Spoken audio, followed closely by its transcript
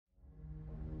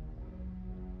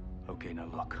Okay, now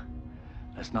look.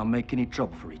 Let's not make any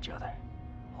trouble for each other.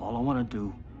 All I want to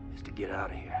do is to get out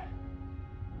of here.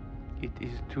 It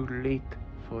is too late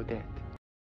for that.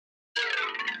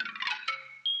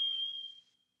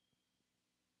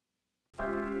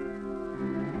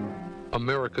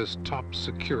 America's top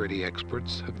security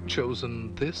experts have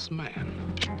chosen this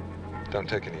man. Don't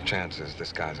take any chances.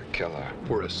 This guy's a killer.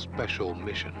 For a special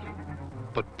mission.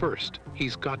 But first,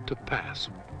 he's got to pass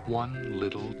one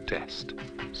little test.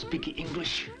 Speaking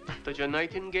English? Does your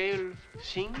nightingale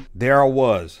sing? There I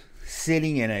was,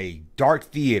 sitting in a dark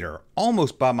theater,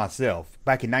 almost by myself,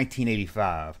 back in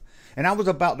 1985, and I was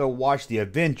about to watch the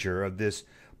adventure of this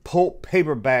pulp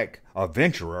paperback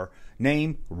adventurer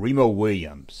named Remo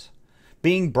Williams,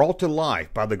 being brought to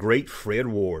life by the great Fred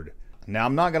Ward. Now,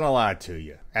 I'm not going to lie to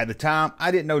you. At the time, I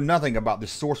didn't know nothing about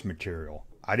this source material.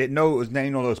 I didn't know it was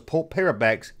named on those pulp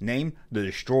paperbacks named The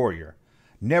Destroyer.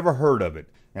 Never heard of it,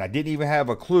 and I didn't even have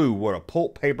a clue what a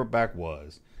pulp paperback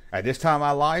was. At this time in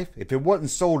my life, if it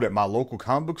wasn't sold at my local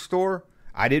comic book store,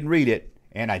 I didn't read it,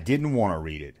 and I didn't want to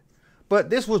read it. But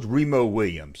this was Remo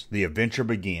Williams, The Adventure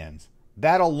Begins.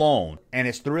 That alone, and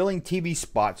its thrilling TV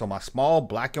spots on my small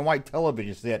black and white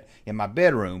television set in my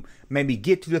bedroom, made me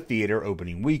get to the theater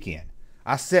opening weekend.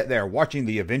 I sat there watching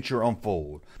the adventure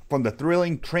unfold, from the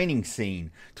thrilling training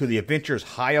scene to the adventures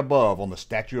high above on the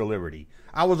Statue of Liberty.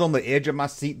 I was on the edge of my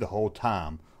seat the whole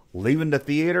time. Leaving the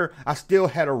theater, I still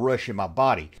had a rush in my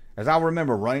body, as I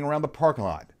remember running around the parking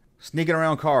lot, sneaking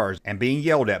around cars, and being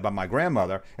yelled at by my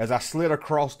grandmother as I slid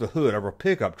across the hood of her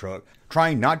pickup truck,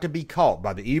 trying not to be caught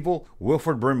by the evil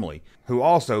Wilford Brimley, who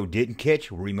also didn't catch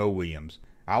Remo Williams.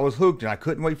 I was hooked and I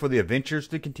couldn't wait for the adventures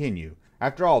to continue.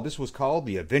 After all, this was called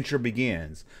The Adventure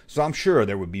Begins, so I'm sure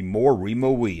there would be more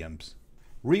Remo Williams.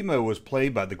 Remo was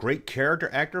played by the great character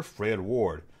actor Fred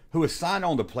Ward, who was signed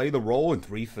on to play the role in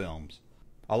 3 films.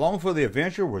 Along for the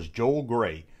adventure was Joel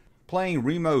Grey, playing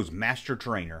Remo's master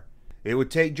trainer. It would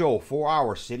take Joel 4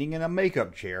 hours sitting in a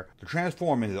makeup chair to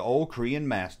transform into the old Korean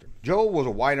master. Joel was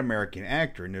a white American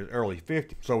actor in his early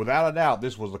 50s, so without a doubt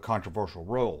this was a controversial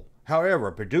role.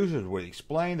 However, producers would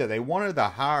explain that they wanted to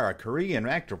hire a Korean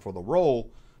actor for the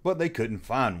role, but they couldn't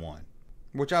find one,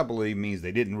 which I believe means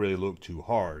they didn't really look too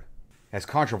hard. As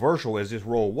controversial as this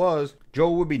role was,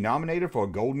 Joel would be nominated for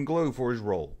a Golden Globe for his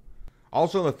role.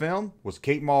 Also in the film was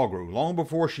Kate Mulgrew, long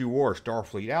before she wore a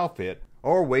Starfleet outfit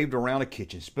or waved around a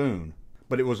kitchen spoon,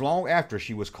 but it was long after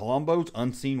she was Columbo's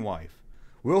unseen wife.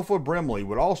 Wilford Brimley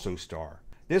would also star.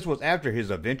 This was after his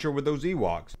adventure with those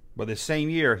Ewoks, but the same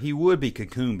year he would be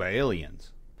cocooned by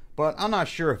aliens. But I'm not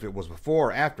sure if it was before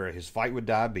or after his fight with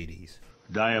diabetes.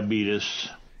 Diabetes.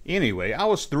 Anyway, I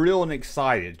was thrilled and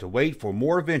excited to wait for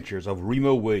more adventures of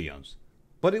Remo Williams.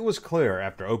 But it was clear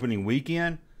after opening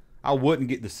weekend, I wouldn't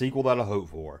get the sequel that I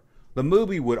hoped for. The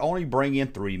movie would only bring in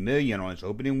 $3 million on its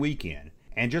opening weekend,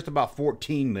 and just about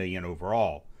 $14 million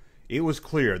overall. It was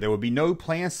clear there would be no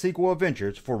planned sequel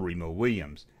adventures for Remo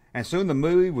Williams, and soon the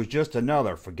movie was just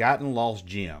another forgotten lost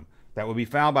gem that would be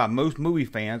found by most movie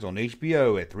fans on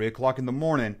HBO at 3 o'clock in the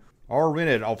morning or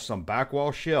rented off some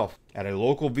backwall shelf at a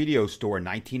local video store in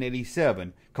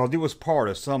 1987 because it was part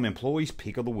of some employee's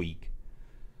pick of the week.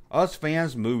 Us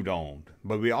fans moved on,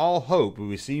 but we all hoped we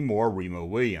would see more Remo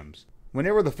Williams.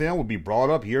 Whenever the film would be brought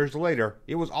up years later,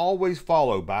 it was always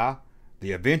followed by,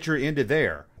 "The adventure ended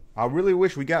there." I really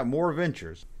wish we got more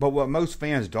adventures, but what most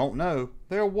fans don't know,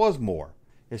 there was more.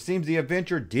 It seems the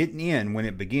adventure didn't end when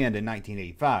it began in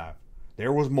 1985.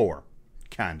 There was more.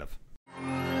 Kind of.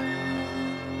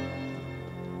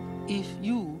 If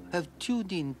you have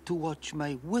tuned in to watch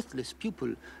my worthless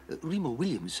pupil, Remo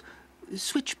Williams,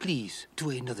 switch please to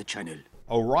another channel.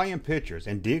 Orion Pictures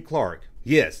and Dick Clark.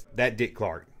 Yes, that Dick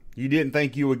Clark. You didn't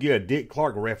think you would get a Dick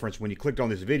Clark reference when you clicked on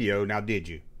this video, now did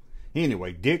you?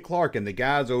 Anyway, Dick Clark and the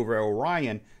guys over at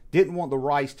Orion didn't want the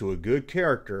rights to a good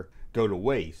character go to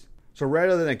waste. So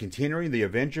rather than continuing the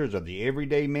adventures of the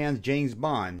everyday man's James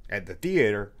Bond at the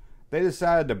theater, they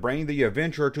decided to bring the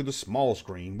adventurer to the small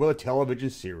screen with a television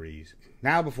series.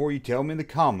 Now before you tell me in the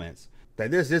comments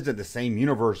that this isn't the same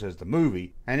universe as the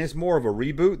movie, and it's more of a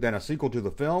reboot than a sequel to the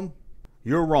film,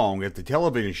 you're wrong if the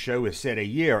television show is set a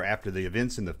year after the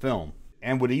events in the film,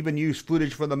 and would even use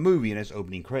footage from the movie in its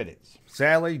opening credits.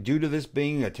 Sadly, due to this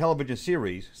being a television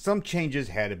series, some changes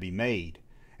had to be made,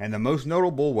 and the most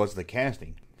notable was the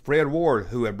casting. Fred Ward,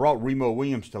 who had brought Remo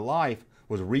Williams to life,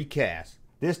 was recast,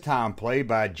 this time played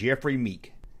by Jeffrey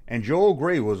Meek, and Joel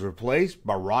Grey was replaced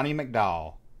by Ronnie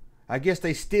McDowell. I guess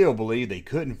they still believe they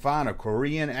couldn't find a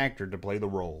Korean actor to play the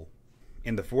role.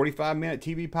 In the 45-minute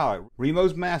TV pilot,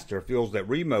 Remo's master feels that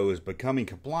Remo is becoming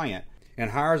compliant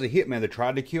and hires a hitman to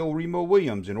try to kill Remo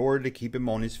Williams in order to keep him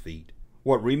on his feet.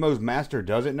 What Remo's master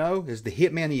doesn't know is the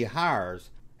hitman he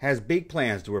hires has big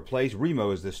plans to replace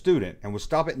Remo as the student and will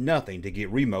stop at nothing to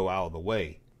get Remo out of the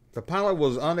way. The pilot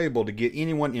was unable to get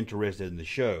anyone interested in the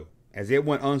show, as it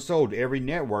went unsold to every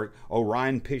network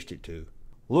Orion pitched it to.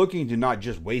 Looking to not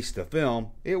just waste the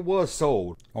film, it was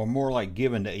sold, or more like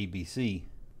given to ABC,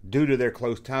 due to their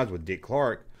close ties with Dick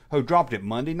Clark, who dropped it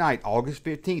Monday night, August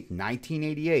 15,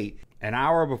 1988, an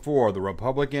hour before the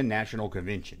Republican National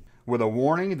Convention, with a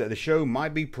warning that the show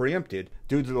might be preempted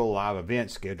due to the live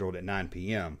event scheduled at 9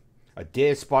 p.m. A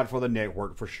dead spot for the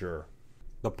network for sure.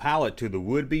 The pilot to the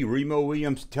would-be Remo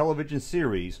Williams television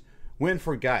series went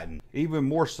forgotten, even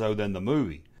more so than the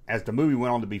movie. As the movie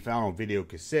went on to be found on video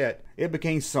cassette, it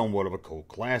became somewhat of a cult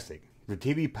classic. The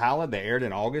TV pilot that aired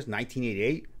in August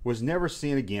 1988 was never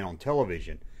seen again on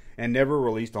television, and never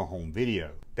released on home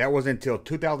video. That was until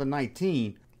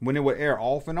 2019, when it would air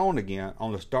off and on again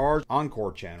on the Starz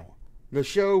Encore channel. The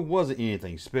show wasn't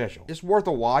anything special. It's worth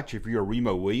a watch if you're a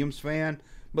Remo Williams fan,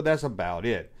 but that's about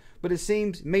it. But it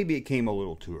seems maybe it came a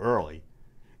little too early.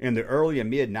 In the early and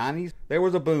mid-90s, there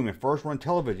was a boom in first-run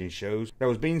television shows that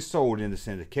was being sold into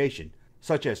syndication,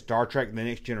 such as Star Trek The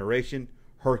Next Generation,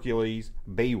 Hercules,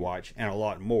 Baywatch, and a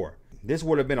lot more. This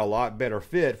would have been a lot better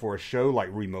fit for a show like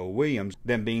Remo Williams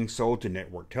than being sold to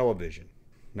network television.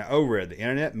 Now, over at the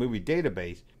Internet Movie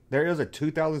Database, there is a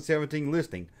 2017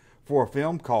 listing for a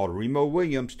film called Remo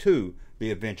Williams 2,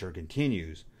 The Adventure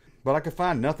Continues. But I could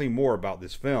find nothing more about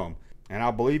this film, and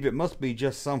I believe it must be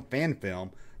just some fan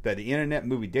film that the Internet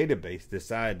Movie Database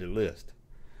decided to list.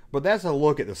 But that's a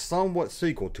look at the somewhat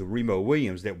sequel to Remo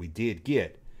Williams that we did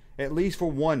get, at least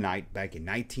for one night back in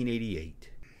 1988.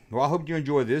 Well, I hope you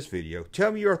enjoyed this video.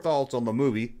 Tell me your thoughts on the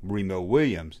movie Remo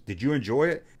Williams. Did you enjoy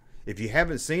it? If you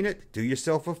haven't seen it, do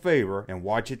yourself a favor and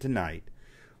watch it tonight.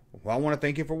 Well, I want to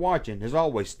thank you for watching. As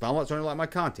always, thumbs up if you like my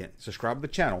content, subscribe to the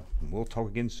channel, and we'll talk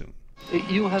again soon.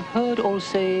 You have heard all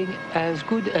saying, as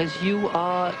good as you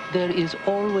are, there is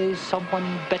always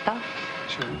someone better?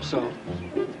 Sure, so?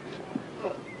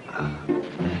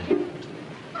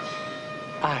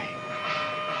 I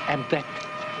am that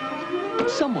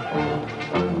someone.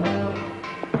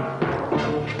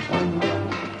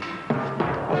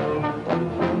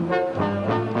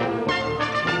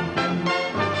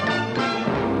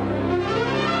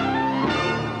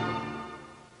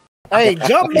 Hey,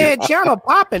 Junkman channel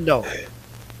popping though.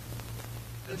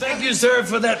 Thank you, sir,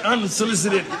 for that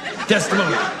unsolicited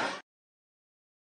testimony.